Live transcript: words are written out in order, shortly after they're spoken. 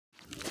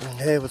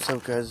Hey, what's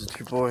up, guys? It's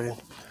your boy,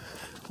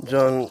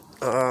 John.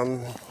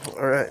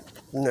 Alright,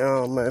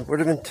 now my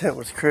word of intent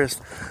was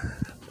cursed,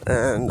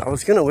 and I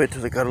was gonna wait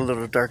till it got a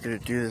little darker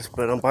to do this,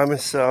 but I'm by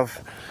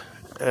myself.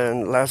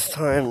 And last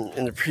time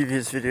in the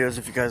previous videos,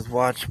 if you guys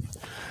watched,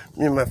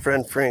 me and my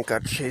friend Frank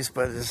got chased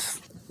by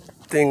this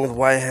thing with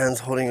white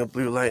hands holding a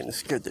blue light and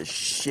scared the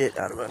shit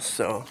out of us.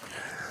 So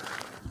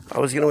I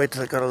was gonna wait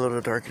till it got a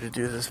little darker to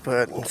do this,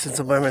 but since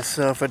I'm by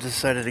myself, I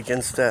decided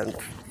against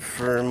that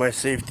for my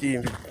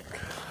safety.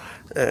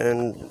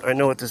 And I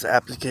know what this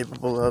app is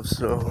capable of,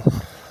 so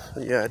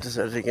yeah, I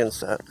decided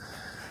against that.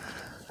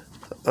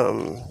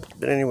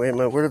 But anyway,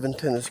 my word of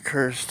intent is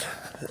cursed,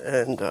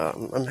 and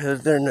I'm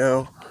headed there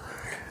now.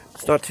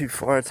 It's not too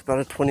far, it's about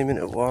a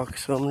 20-minute walk,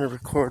 so I'm going to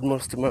record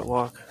most of my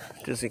walk,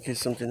 just in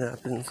case something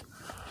happens.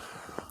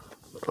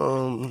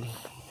 Oh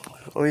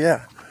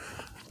yeah,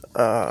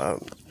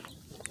 I'm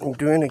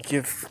doing a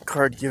gift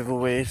card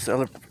giveaway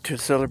to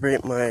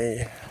celebrate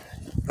my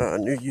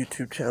new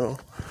YouTube channel.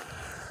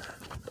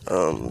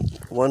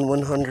 One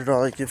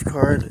 $100 gift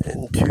card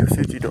and two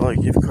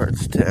 $50 gift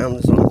cards to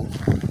Amazon.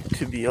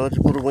 To be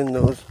eligible to win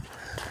those,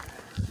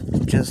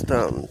 just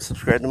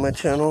subscribe to my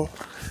channel,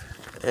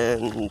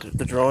 and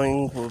the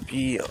drawing will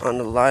be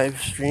on a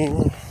live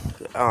stream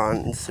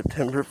on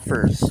September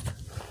 1st.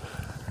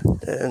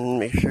 And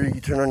make sure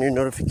you turn on your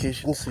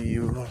notifications so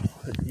you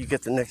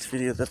get the next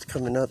video that's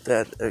coming out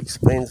that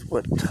explains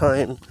what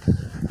time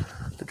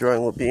the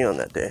drawing will be on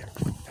that day.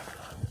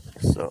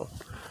 So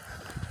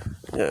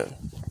yeah.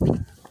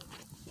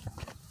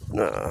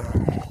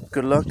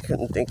 Good luck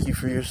and thank you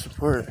for your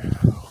support.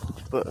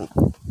 But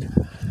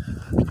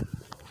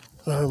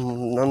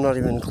I'm not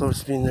even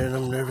close to being there, and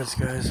I'm nervous,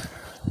 guys.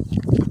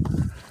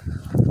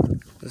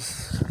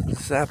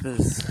 This app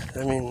is,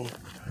 I mean,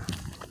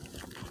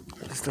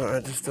 I just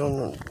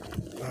don't.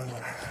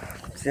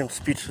 See, I'm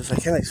speechless. I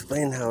can't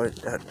explain how it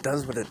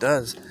does what it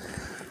does.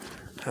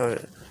 How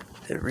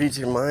it reads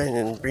your mind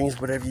and brings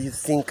whatever you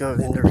think of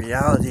into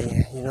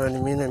reality. You know what I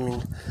mean? I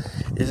mean,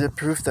 is it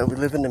proof that we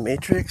live in the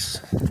Matrix?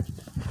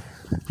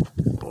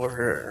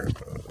 Or,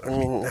 I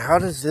mean, how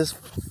does this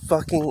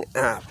fucking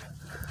app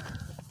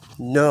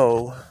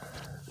know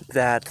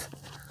that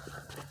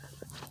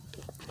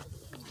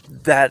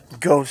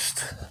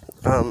ghost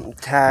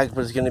tag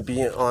was going to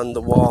be on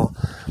the wall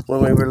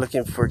when we were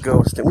looking for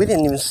ghost? And we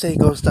didn't even say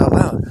ghost out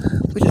loud.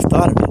 We just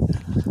thought of it.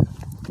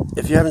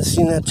 If you haven't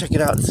seen that, check it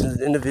out. It's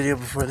in the video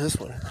before this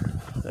one.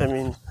 I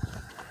mean,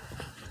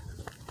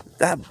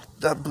 that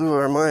blew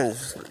our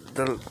minds.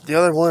 The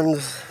other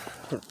ones,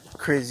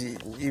 crazy,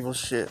 evil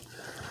shit.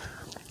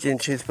 Getting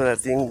chased by that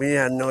thing, we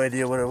had no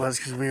idea what it was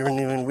because we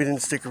didn't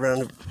stick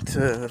around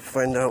to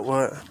find out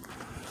what.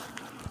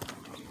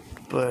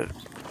 But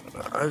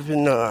I've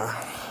been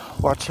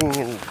watching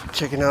and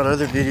checking out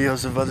other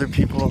videos of other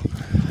people,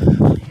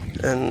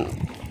 and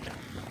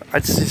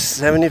I'd say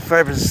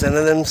 75%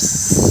 of them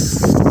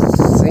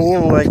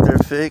seem like they're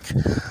fake.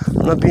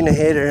 I'm not being a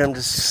hater, I'm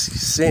just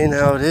saying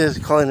how it is,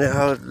 calling it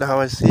how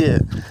I see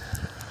it.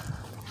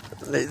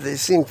 They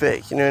seem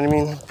fake, you know what I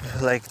mean?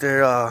 Like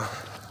they're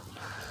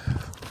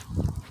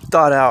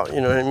thought out,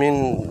 you know what I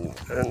mean?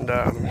 And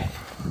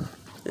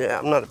yeah,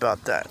 I'm not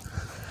about that.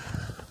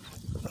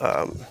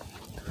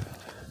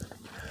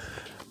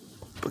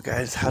 But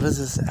guys, how does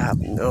this app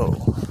know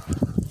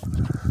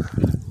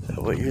that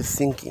what you're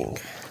thinking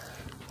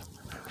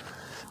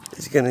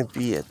is going to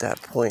be at that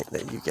point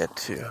that you get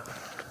to?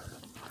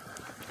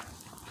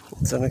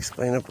 It's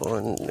unexplainable,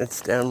 and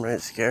it's damn right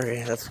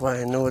scary. That's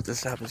why I know what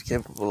this app is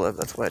capable of.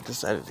 That's why I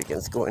decided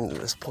against going to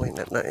this point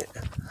at night.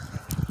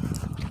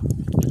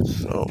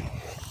 So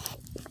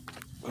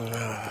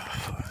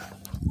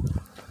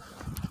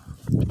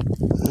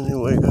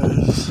anyway,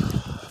 guys,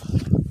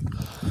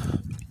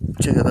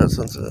 check out that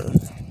sunset.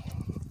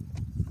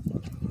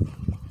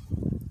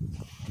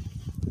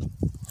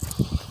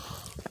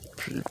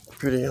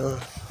 Pretty,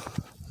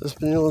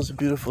 Espanola is a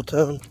beautiful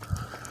town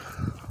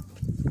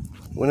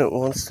when it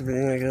wants to be,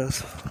 I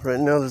guess. Right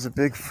now there's a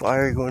big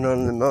fire going on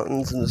in the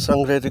mountains, in the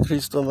Sangre de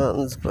Cristo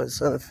mountains by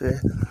Santa Fe.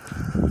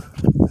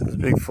 There's a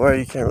big fire,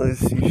 you can't really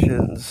see shit,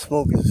 and the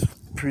smoke is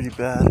pretty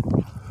bad.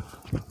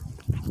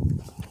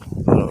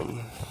 But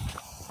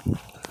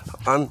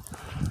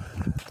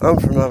I'm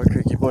from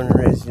Albuquerque, born and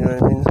raised, you know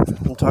what I mean?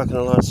 I'm talking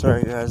a lot,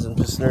 sorry guys, I'm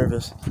just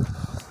nervous.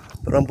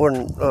 But I'm born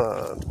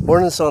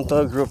in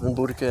Santa, grew up in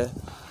Burique,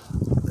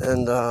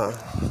 and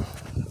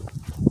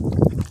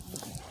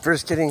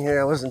first getting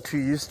here I wasn't too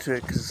used to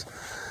it because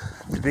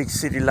the big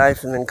city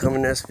life, and then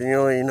coming to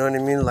Espanola, you know what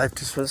I mean? Life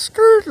just went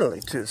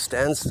like to a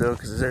standstill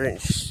because there ain't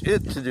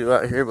shit to do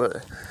out here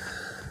but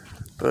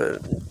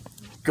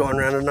go on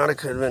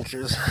Randonautica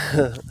adventures.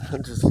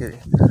 I'm just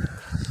kidding.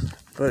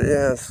 But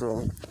yeah,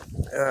 so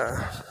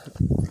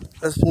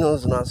Espanola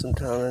is an awesome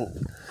town,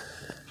 and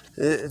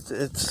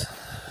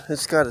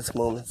it's got its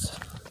moments,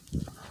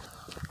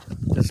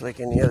 just like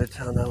any other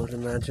town, I would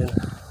imagine.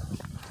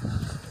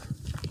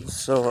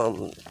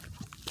 So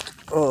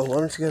why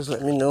don't you guys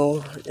let me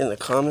know in the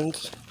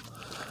comments?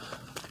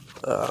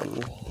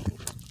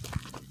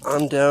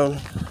 I'm down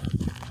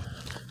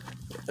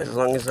as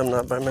long as I'm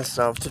not by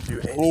myself, to do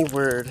any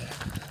word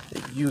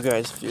that you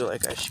guys feel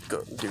like I should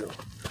go do.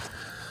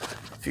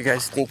 If you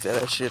guys think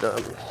that I should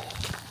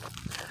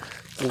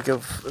think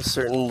of a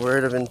certain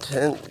word of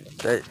intent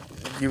that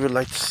you would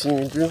like to see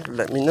me do,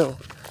 let me know.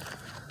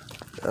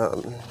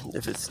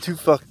 If it's too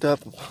fucked up,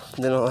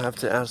 then I'll have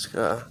to ask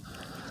a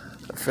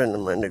friend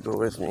of mine to go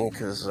with me,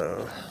 because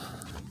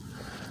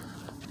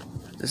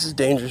this is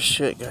dangerous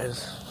shit,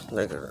 guys.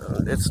 Like,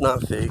 it's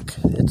not fake.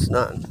 It's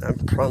not. I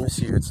promise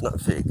you, it's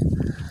not fake.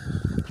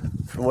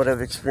 From what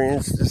I've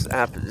experienced, this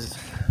app is.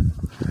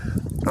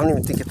 I don't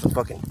even think it's a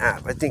fucking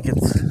app. I think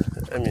it's.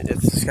 I mean,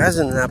 it's disguised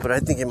as an app, but I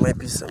think it might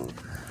be some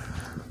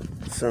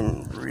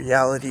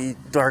reality,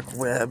 dark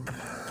web,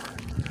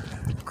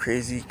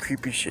 crazy,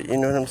 creepy shit. You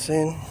know what I'm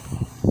saying?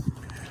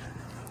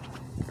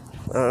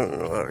 I don't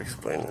know how to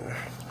explain it.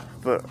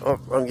 But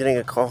I'm getting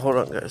a call. Hold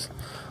on, guys.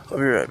 I'll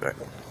be right back.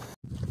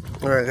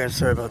 Alright, guys.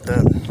 Sorry about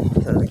that.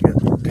 Had to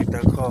take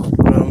that call.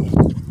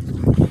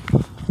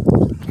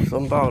 So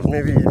I'm about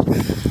maybe, I don't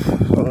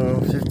know,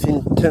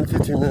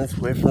 10-15 minutes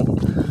away from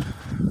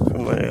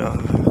my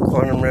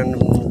quantum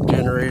random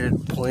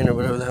generated point, or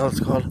whatever the hell it's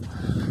called,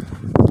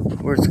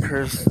 where it's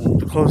cursed.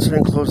 The closer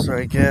and closer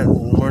I get, the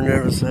more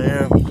nervous I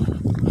am.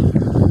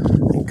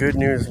 And good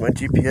news, my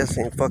GPS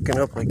ain't fucking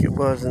up like it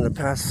was in the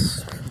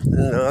past,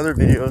 in the other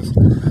videos.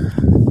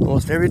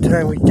 Almost every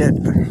time we get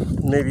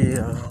maybe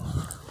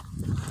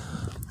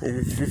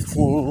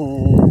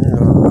 15,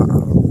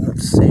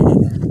 let's see,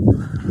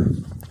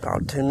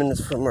 about 10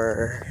 minutes from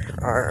our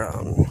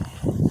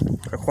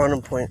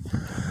quantum point,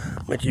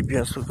 my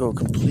GPS will go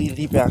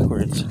completely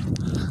backwards,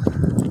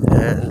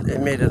 and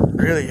it made it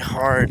really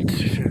hard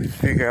to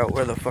figure out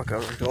where the fuck I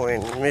was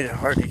going. It made it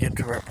hard to get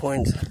to our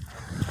points,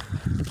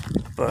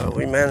 but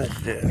we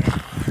managed it,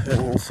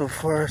 and so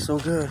far so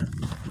good.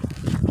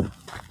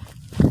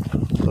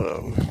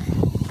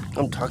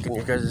 I'm talking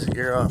your guys'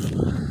 ear off.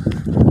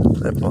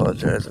 I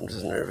apologize, I'm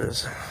just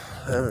nervous.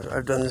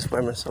 I've done this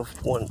by myself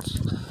once,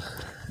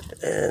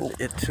 and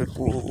it took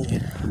me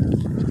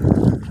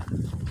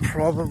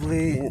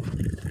probably,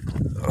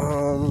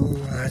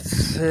 I'd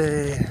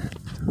say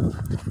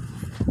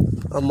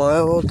a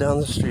mile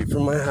down the street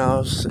from my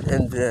house,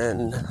 and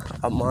then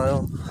a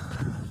mile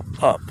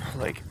up,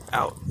 like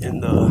out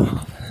in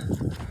the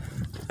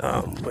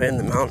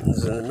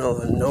mountains in the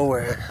middle of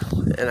nowhere.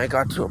 And I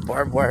got to a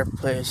barbed wire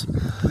place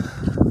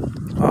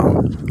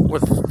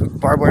with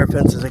barbed wire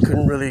fences. I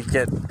couldn't really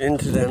get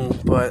into them,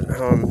 but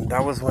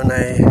that was my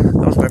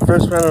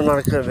first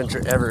Randonautica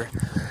adventure ever,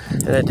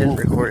 and I didn't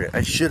record it.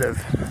 I should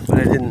have, but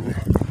I didn't.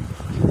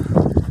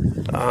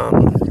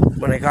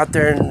 When I got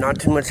there, not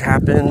too much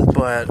happened,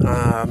 but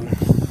I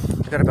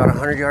got about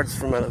 100 yards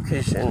from my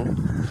location,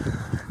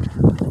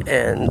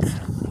 and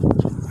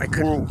I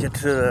couldn't get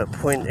to the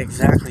point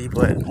exactly,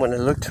 but when I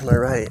looked to my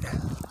right,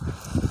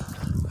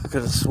 I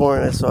could have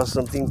sworn I saw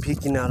something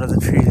peeking out of the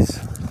trees,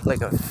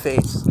 like a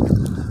face,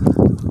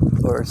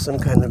 or some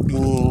kind of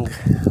being,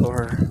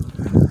 or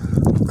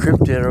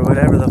cryptid, or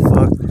whatever the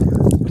fuck,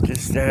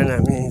 just staring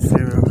at me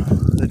through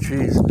the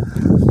trees.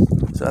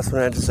 So that's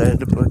when I decided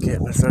to book it,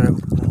 and I started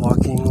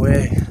walking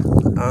away.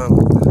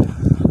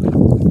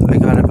 I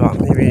got about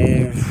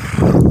maybe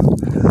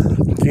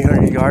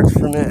 300 yards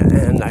from it,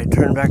 and I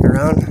turned back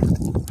around.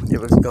 It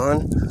was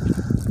gone.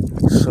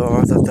 So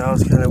I thought that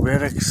was kind of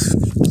weird. I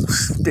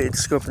stayed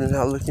scoping it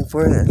out, looking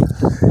for it,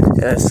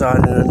 and I saw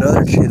it in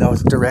another tree that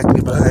was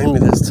directly behind me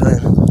this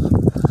time.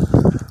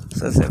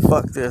 So I said,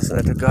 fuck this, and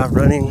I took off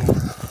running,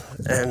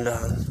 and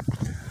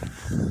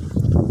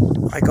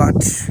I got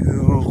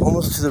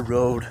almost to the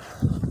road,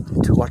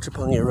 to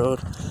Wachapungia Road,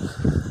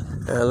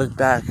 and I looked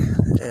back,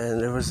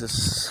 and there was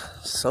this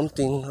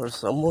something or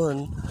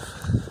someone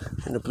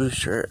in a blue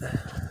shirt.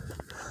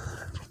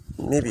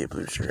 Maybe a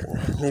blue shirt.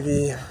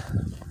 Maybe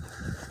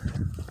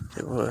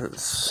it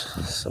was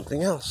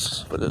something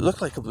else, but it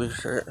looked like a blue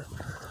shirt.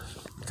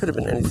 Could have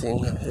been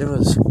anything. It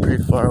was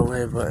pretty far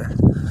away, but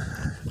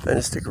I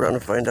didn't stick around to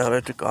find out. I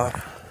took off.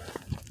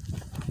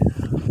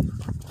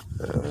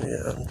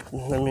 Yeah,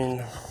 I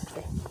mean,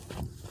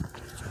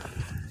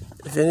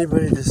 if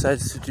anybody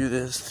decides to do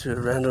this to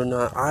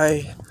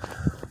Randonautica,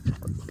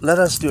 let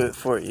us do it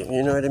for you.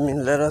 You know what I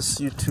mean? Let us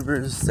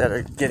YouTubers that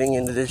are getting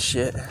into this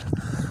shit.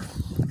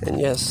 And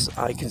yes,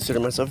 I consider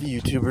myself a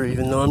YouTuber,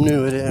 even though I'm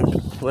new at it.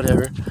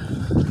 Whatever.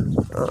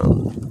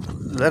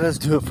 Let us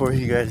do it for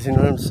you guys. You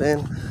know what I'm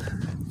saying?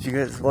 If you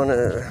guys want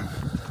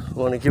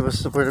to give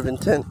us the word of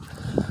intent,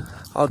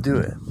 I'll do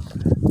it.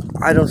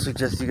 I don't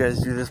suggest you guys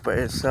do this by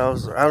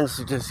yourselves, or I don't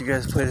suggest you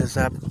guys play this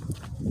app.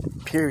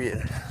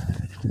 Period.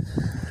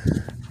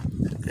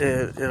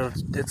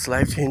 It's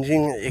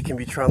life-changing. It can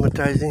be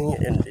traumatizing,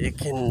 and it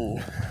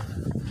can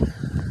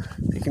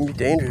be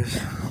dangerous.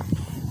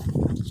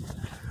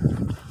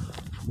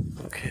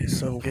 Okay,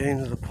 so I'm getting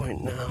to the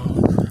point now.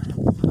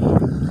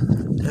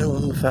 Damn,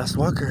 I'm a fast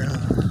walker.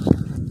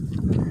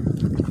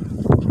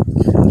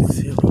 Okay, let's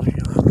see what we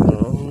got.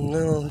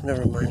 No,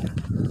 never mind.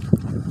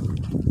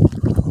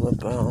 I'm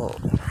about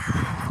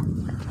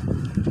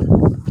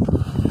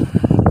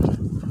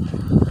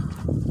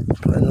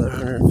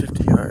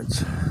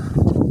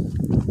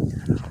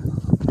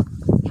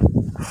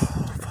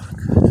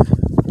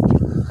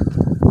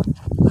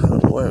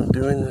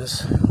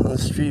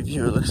street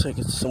view, it looks like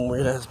it's some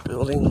weird ass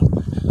building.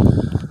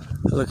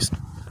 It looks,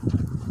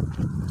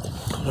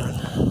 hold on.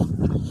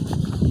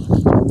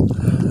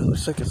 It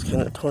looks like it's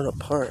kind of torn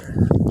apart.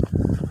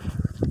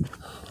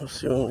 We'll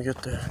see when we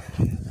get there.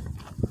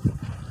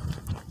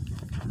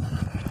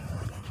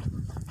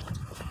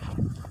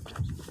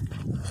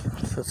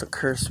 So it's a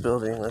cursed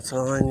building. That's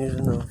all I need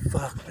to know.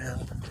 Fuck, man.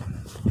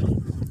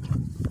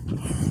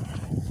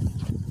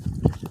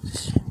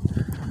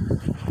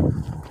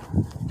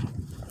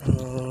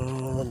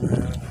 Oh,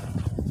 man.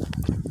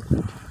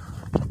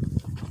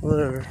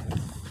 Whatever.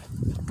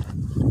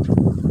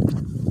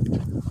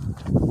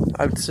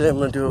 I'd say I'm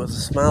gonna do it with a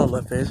smile on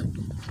my face,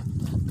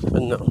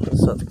 but no,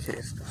 that's not the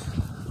case.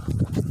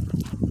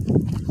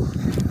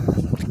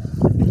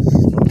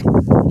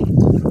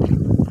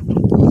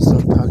 I'm gonna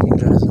stop talking,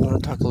 guys. I'm gonna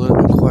talk a little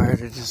bit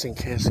quieter just in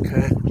case,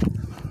 okay?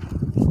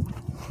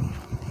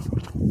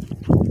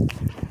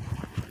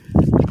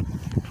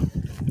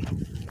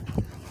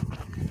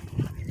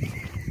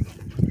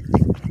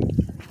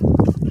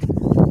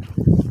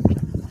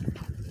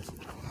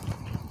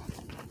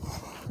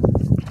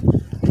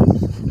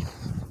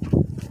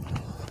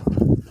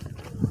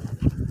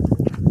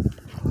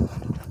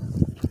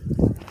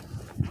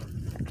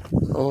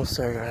 Almost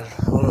there, guys.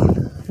 Hold on.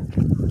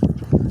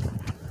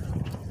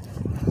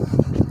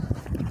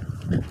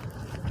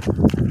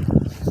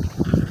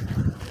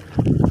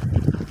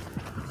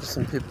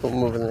 Some people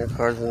moving their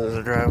cars into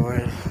the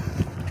driveway.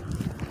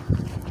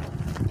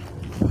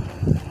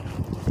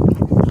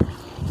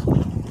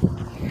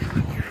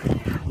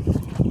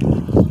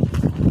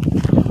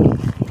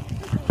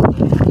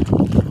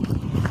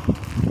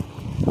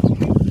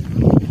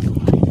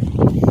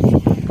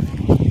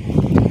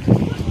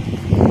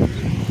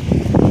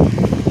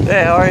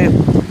 Hey, how are you?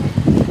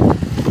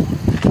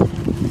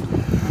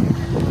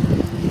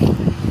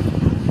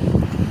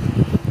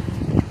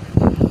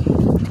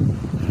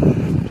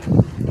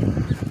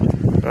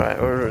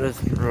 Alright,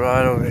 it's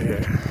right over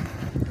here.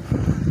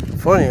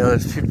 Funny how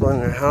there's people in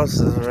their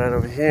houses right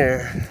over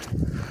here.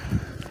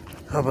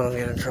 Hope I don't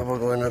get in trouble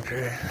going up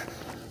here.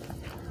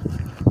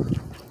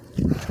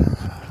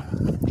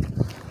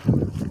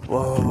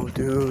 Whoa,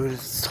 dude,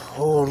 it's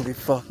totally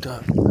fucked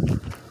up.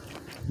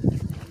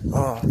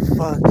 Oh,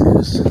 fuck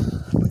this.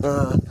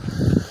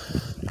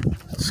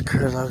 It's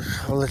crazy.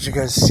 I'll let you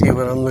guys see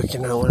what I'm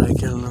looking at when I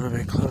get a little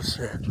bit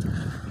closer.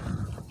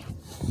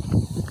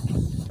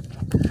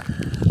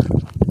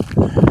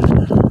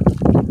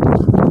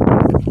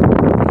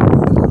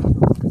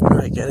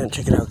 Alright, get in,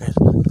 check it out, guys.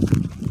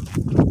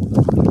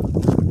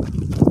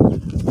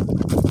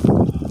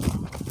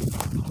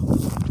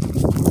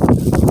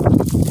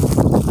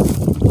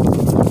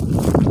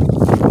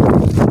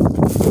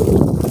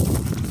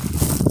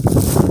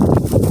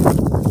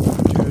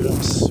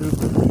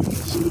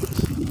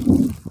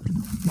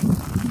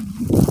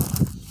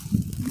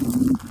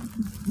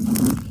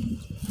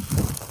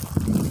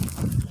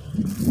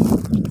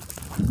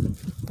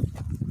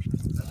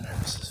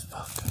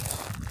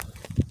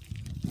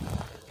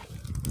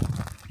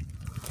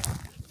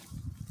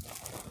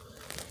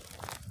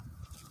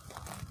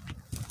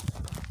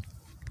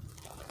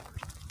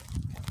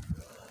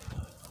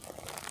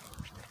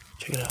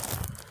 Check it out.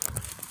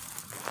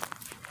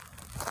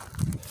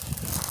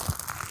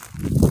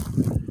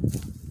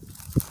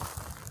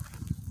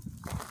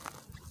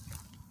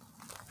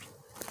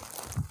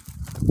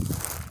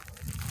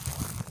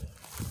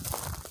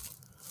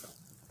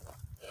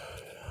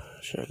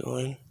 Should I go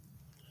in?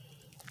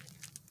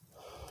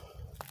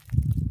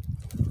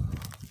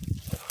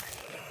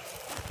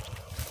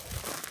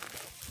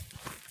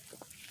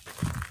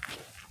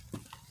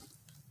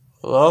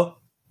 Hello?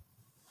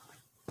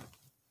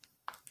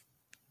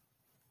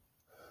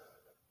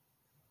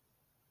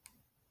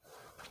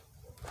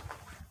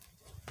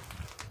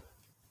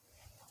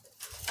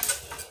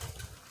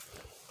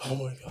 Oh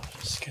my god,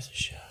 that scared the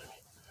shit out of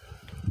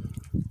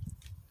me.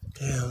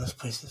 Damn, this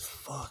place is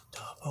fucked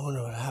up. I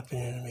wonder what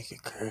happened here to make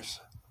it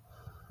curse.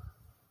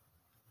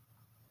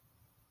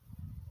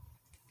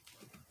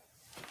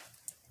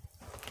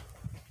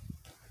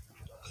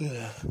 Look at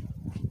that.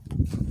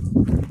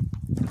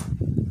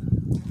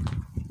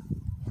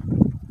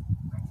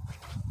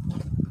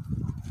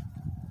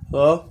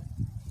 Hello?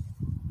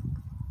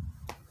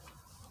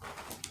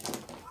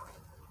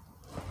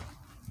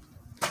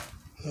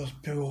 Those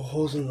big old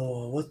holes in the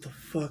wall. What the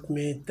fuck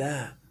made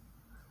that?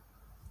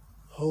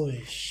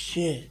 Holy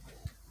shit.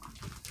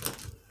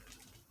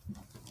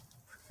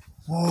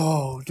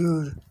 Whoa,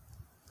 dude.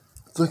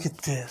 Look at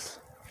this.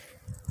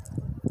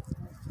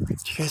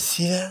 Did you guys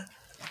see that?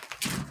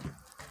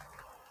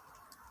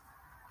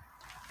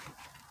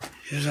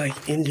 There's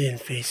like Indian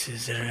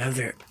faces that have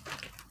their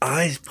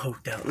eyes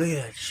poked out. Look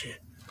at that shit.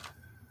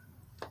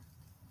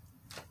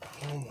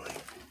 Oh my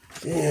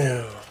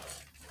damn.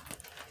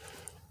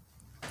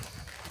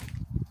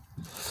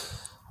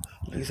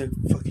 Looks like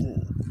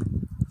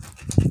fucking.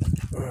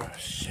 Oh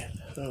shit.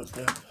 Oh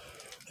no.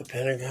 A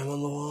pentagram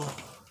on the wall.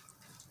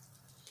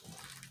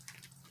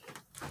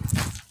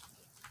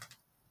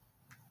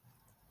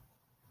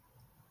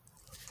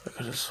 Look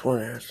could have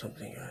sworn I heard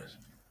something, guys.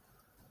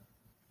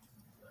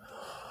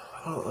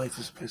 I don't like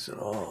this place at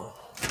all.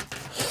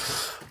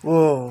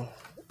 Whoa.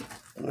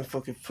 My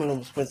fucking foot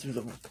almost went through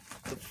the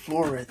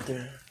floor right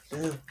there.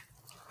 Damn.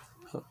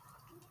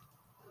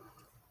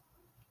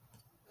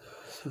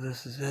 So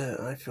this is it.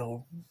 I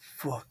feel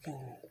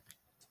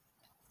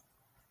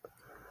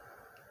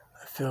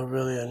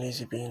really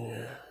uneasy being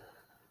here.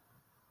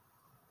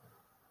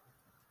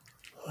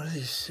 What did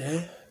he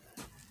say?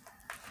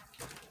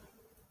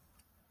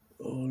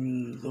 Oh,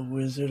 the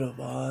Wizard of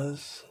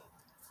Oz.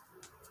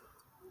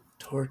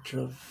 Torch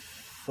of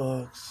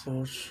fuck,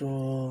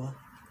 social.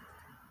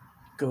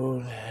 Go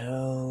to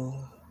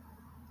hell.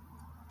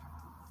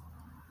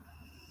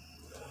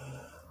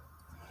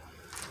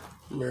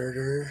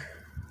 Murder.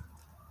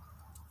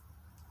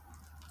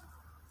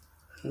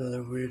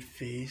 Another weird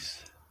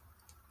face.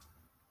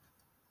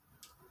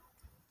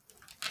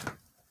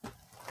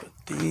 But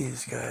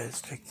these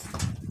guys, check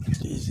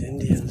these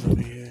Indians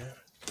over here.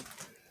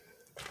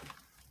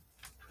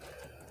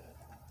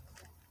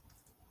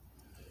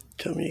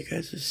 Tell me you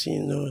guys have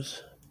seen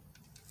those.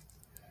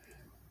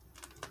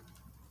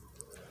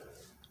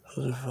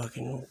 Those are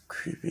fucking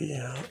creepy.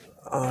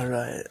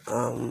 Alright,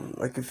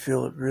 I can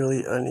feel a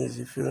really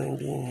uneasy feeling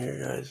being here,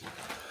 guys.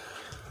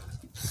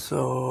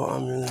 So,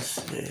 I'm gonna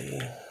say...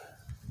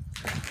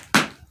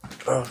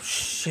 Oh,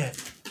 shit.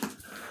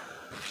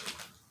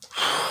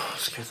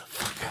 Scared the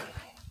fuck out of me.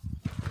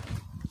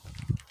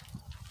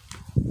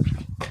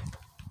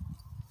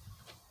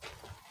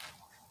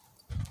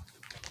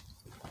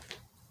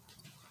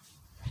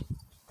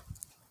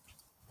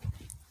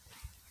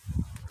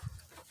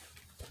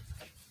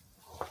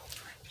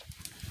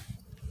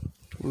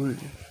 Ooh.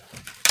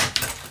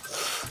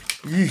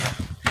 Yeah.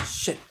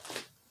 Shit.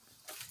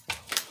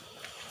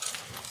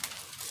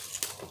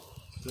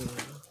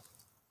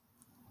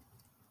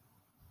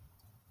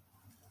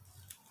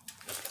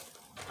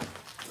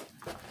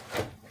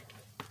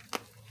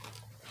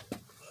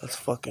 That's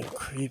fucking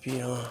creepy,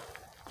 huh?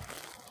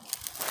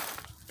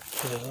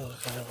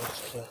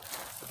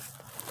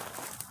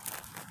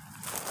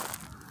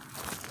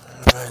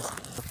 Alright,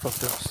 the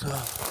fucked up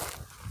stuff.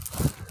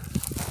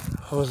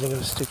 I wasn't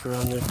gonna stick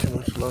around there too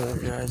much longer,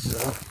 guys.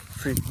 I'm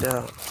freaked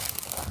out.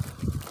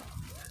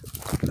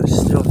 I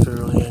still feel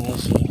really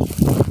uneasy.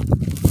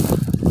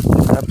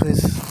 That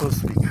place is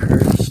supposed to be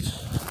cursed.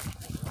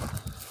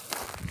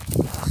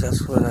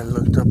 That's what I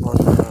looked up on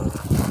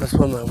that's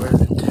what my word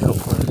of intent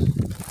was.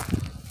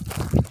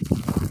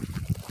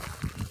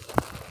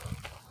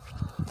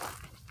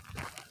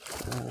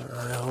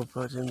 I hope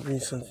I didn't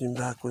bring something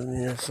back with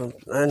me or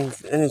something.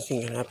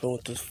 Anything can happen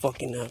with this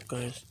fucking app,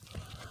 guys.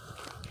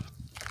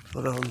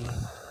 But I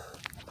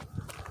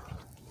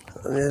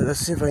mean,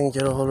 let's see if I can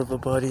get a hold of a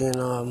buddy, and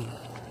I'm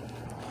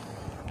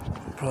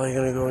probably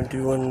gonna go and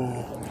do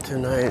one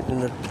tonight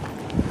in the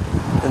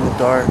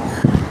dark,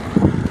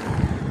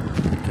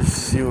 just to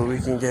see what we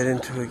can get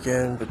into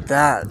again. But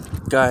that,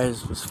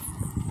 guys, was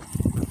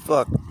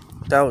fuck.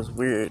 That was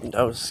weird.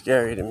 That was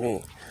scary to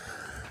me.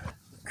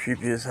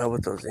 Creepy as hell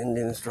with those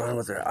Indians drawn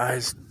with their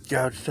eyes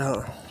gouged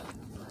out.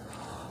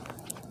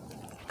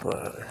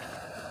 But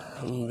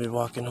I'm gonna be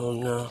walking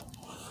home now.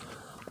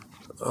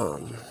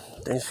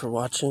 Thanks for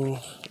watching.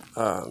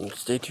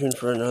 Stay tuned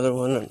for another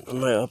one. I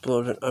might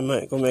upload it. I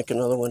might go make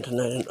another one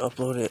tonight and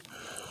upload it.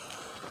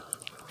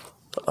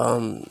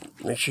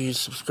 Make sure you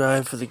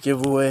subscribe for the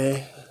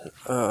giveaway.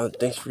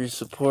 Thanks for your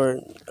support.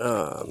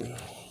 Turn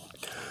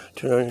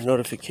on your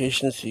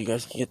notifications so you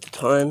guys can get the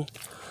time.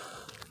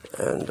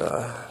 And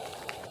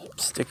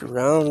stick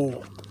around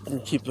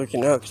and keep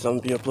looking out, because I'm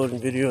going to be uploading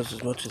videos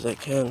as much as I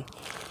can.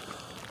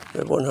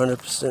 They're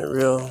 100%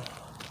 real.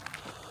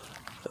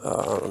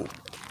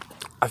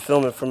 I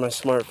film it from my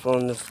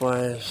smartphone, that's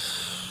why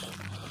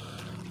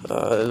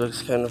it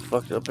looks kind of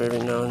fucked up every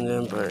now and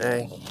then, but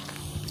hey,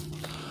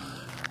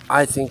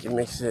 I think it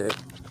makes it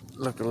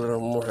look a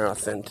little more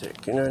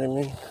authentic, you know what I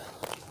mean?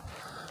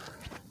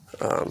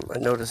 I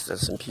noticed that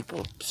some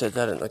people said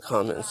that in the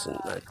comments, and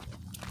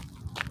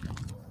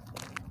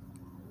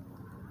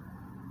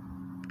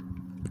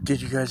did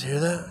you guys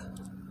hear that?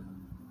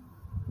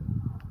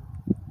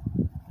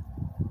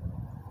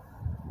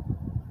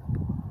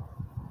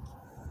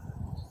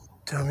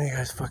 Tell me you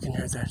guys fucking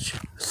heard that shit.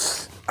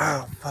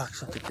 Oh, fuck,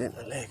 something bit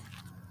my leg.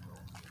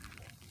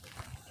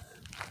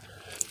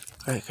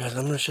 Alright guys,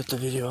 I'm gonna shut the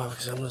video off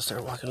because I'm gonna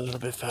start walking a little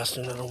bit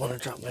faster and I don't want to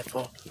drop my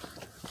phone.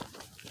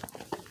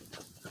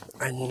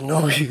 I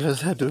know you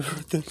guys had to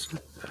heard that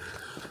shit.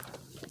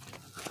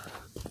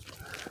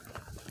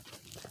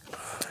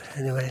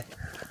 Anyway,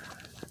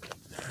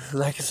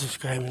 like and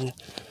subscribe and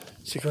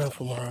stick around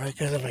for more, alright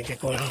guys? I'm gonna get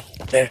going home.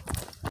 There.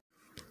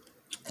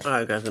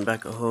 Alright guys, I'm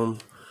back at home.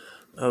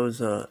 I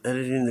was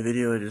editing the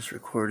video I just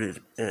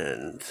recorded,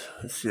 and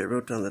let's see, I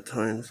wrote down the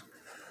times.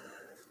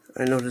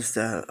 I noticed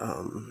that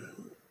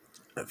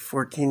at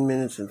 14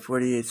 minutes and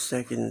 48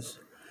 seconds,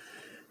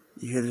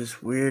 you hear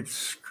this weird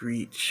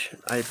screech.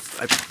 I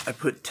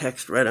put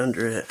text right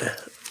under it,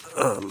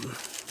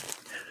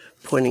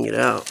 pointing it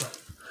out.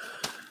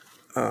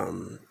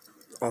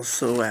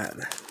 also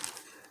at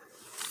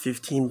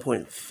 15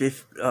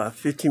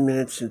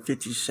 minutes and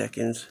 50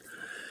 seconds.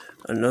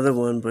 Another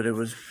one, but it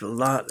was a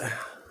lot. I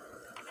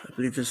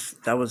believe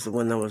that was the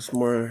one that was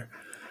more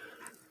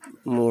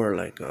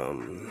like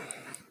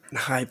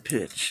high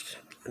pitched,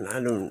 and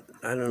I don't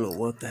know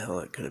what the hell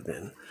it could have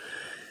been.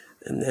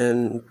 And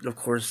then, of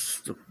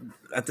course,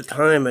 at the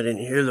time I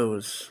didn't hear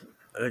those.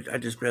 I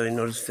just barely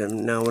noticed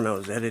them now when I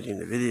was editing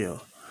the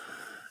video.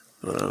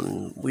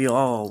 But we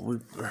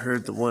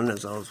heard the one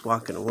as I was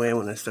walking away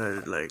when I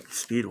started like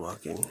speed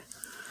walking.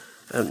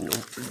 I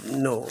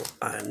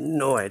have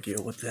no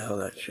idea what the hell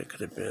that shit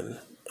could have been.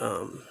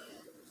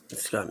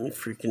 It's got me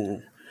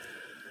freaking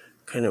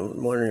kind of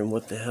wondering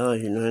what the hell,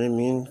 you know what I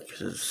mean?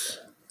 Because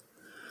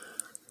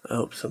I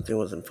hope something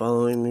wasn't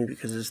following me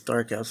because it's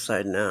dark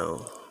outside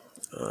now.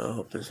 I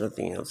hope there's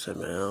nothing outside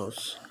my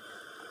house.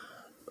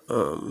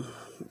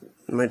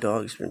 My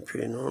dog's been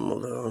pretty normal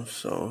though,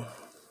 so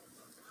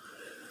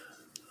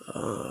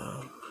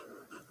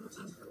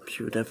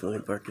she would definitely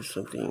bark if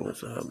something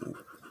was up.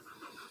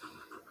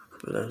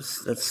 But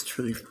that's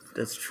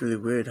truly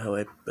weird how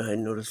I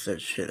noticed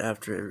that shit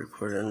after I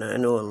recorded. And I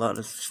know a lot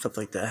of stuff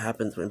like that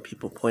happens when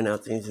people point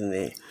out things and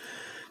they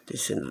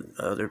send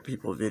other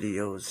people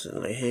videos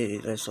and like,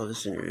 hey, I saw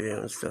this in your video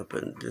and stuff.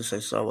 But this I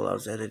saw while I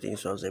was editing,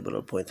 so I was able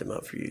to point them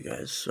out for you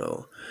guys.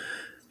 So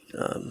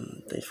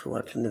thanks for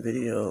watching the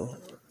video.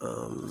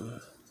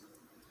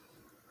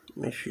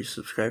 Make sure you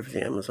subscribe for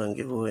the Amazon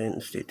giveaway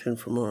and stay tuned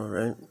for more,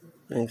 alright?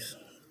 Thanks.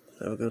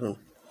 Have a good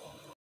one.